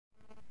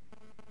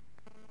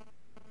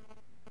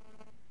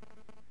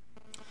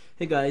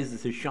Hey guys,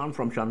 this is Shan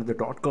from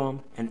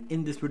shanwither.com, and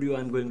in this video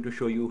I'm going to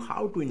show you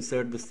how to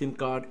insert the SIM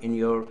card in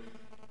your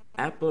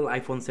Apple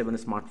iPhone 7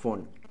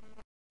 smartphone.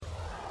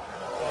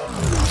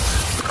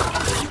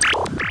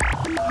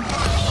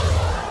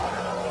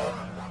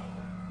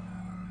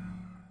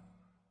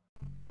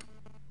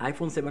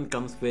 iPhone 7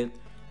 comes with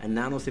a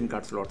nano SIM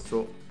card slot.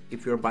 So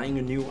if you're buying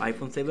a new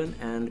iPhone 7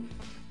 and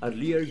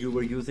earlier you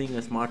were using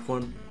a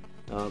smartphone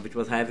which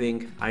was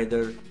having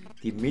either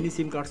the mini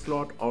SIM card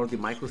slot or the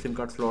micro SIM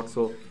card slot,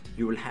 so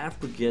you will have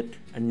to get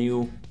a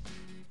new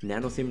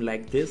nano SIM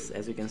like this.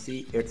 As you can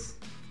see, it's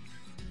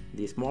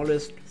the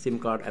smallest SIM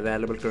card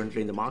available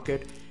currently in the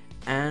market,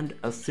 and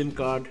a SIM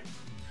card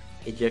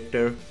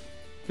ejector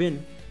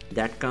pin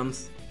that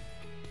comes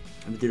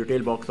with the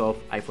retail box of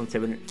iPhone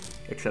 7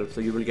 itself.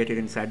 So you will get it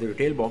inside the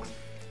retail box.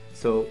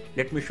 So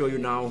let me show you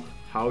now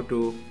how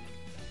to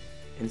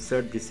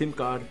insert the SIM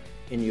card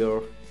in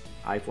your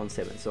iPhone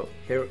 7. So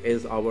here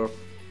is our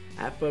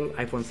Apple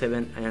iPhone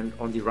 7, and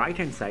on the right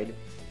hand side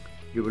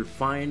you will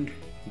find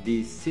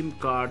the SIM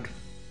card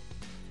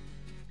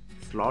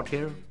slot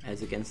here,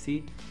 as you can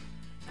see,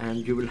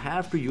 and you will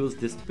have to use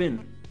this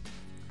pin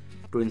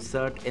to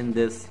insert in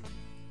this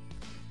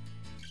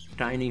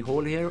tiny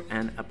hole here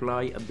and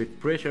apply a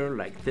bit pressure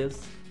like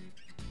this.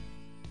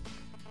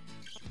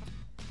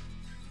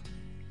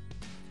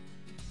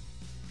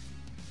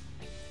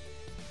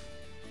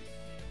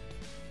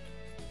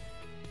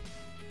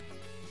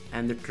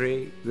 And the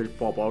tray will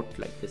pop out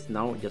like this.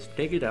 Now just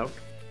take it out,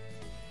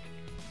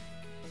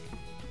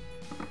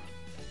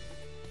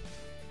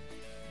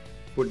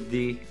 put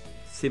the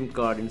SIM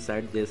card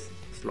inside this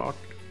slot,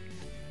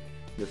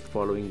 just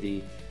following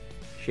the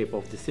shape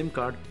of the SIM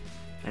card,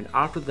 and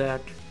after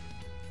that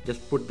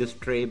just put this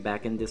tray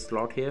back in this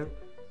slot here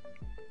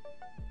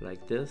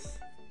like this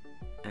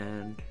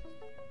and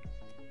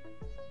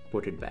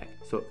put it back.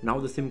 So now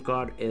the SIM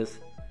card is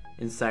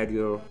inside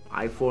your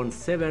iPhone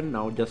 7.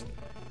 Now just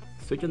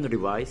switch on the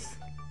device,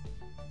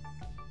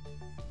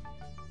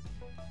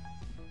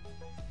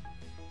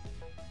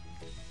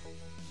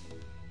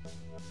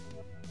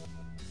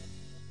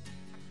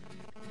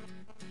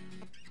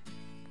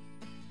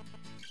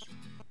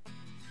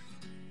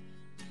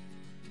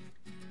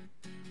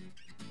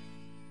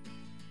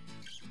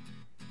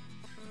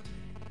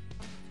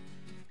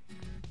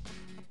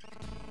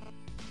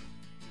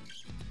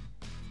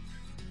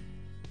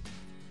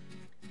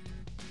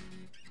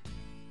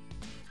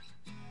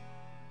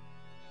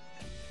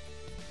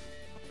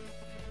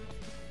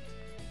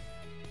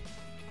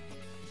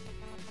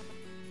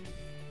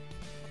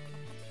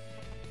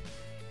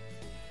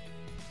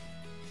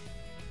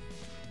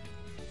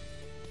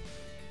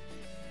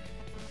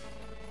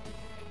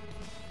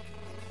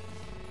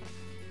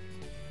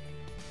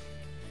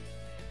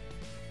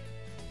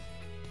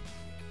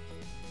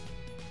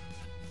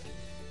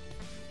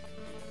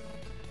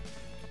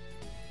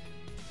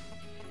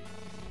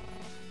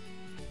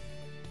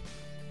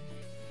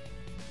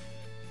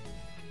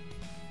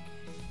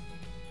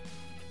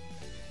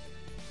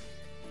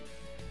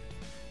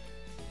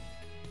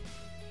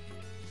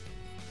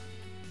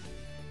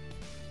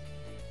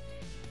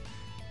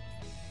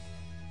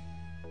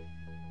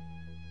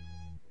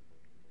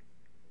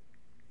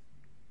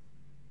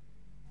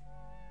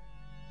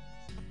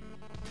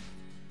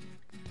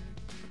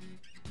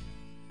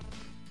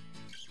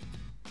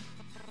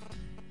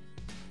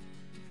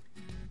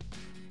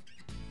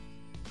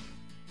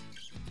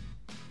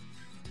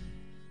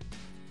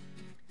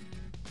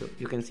 so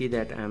you can see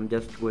that I'm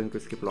just going to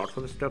skip lots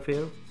of stuff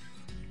here.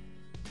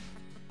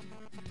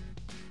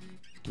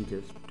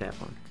 Just tap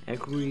on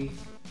agree,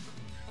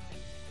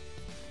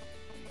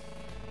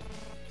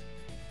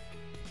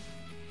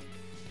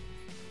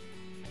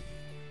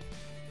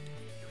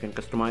 you can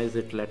customize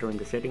it later in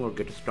the setting or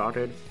get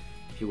started.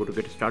 If you go to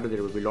get started,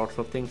 there will be lots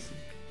of things,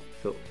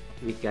 so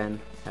we can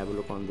have a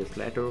look on this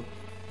later.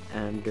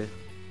 And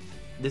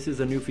this is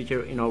a new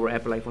feature in our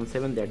Apple iPhone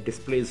 7 that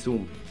displays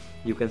zoom.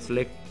 You can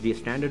select the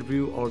standard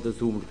view or the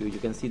zoomed view. You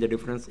can see the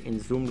difference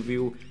in zoomed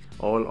view.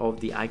 All of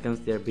the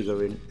icons, they are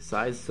bigger in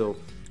size. So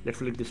let's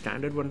select the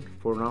standard one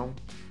for now.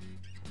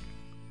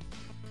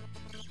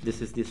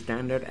 This is the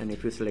standard, and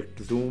if you select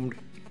zoomed,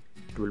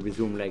 it will be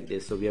zoomed like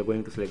this. So we are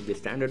going to select the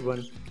standard one.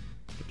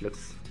 It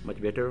looks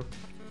much better.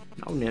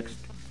 Now next,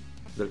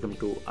 welcome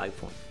to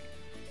iPhone.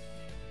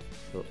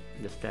 So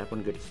just tap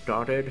on get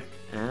started,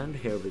 and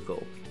here we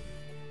go.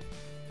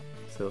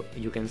 So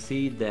you can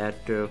see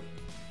that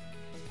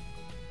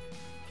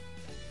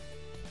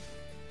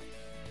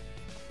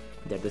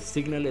that the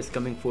signal is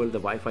coming full, the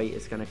Wi-Fi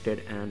is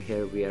connected, and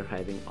here we are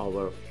having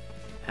our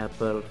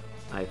Apple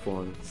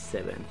iPhone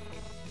 7.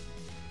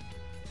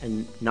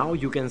 And now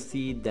you can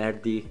see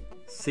that the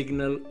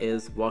signal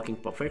is working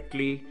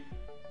perfectly.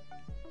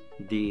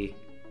 The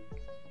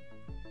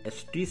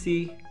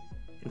STC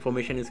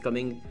information is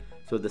coming,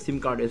 so the SIM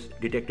card is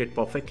detected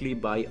perfectly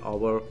by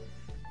our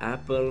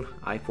Apple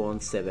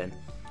iPhone 7.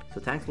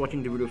 So thanks for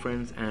watching the video,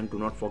 friends, and do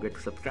not forget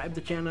to subscribe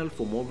the channel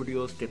for more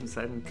videos, tips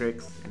and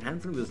tricks and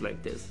hands-on videos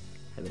like this.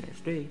 Have a nice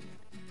day.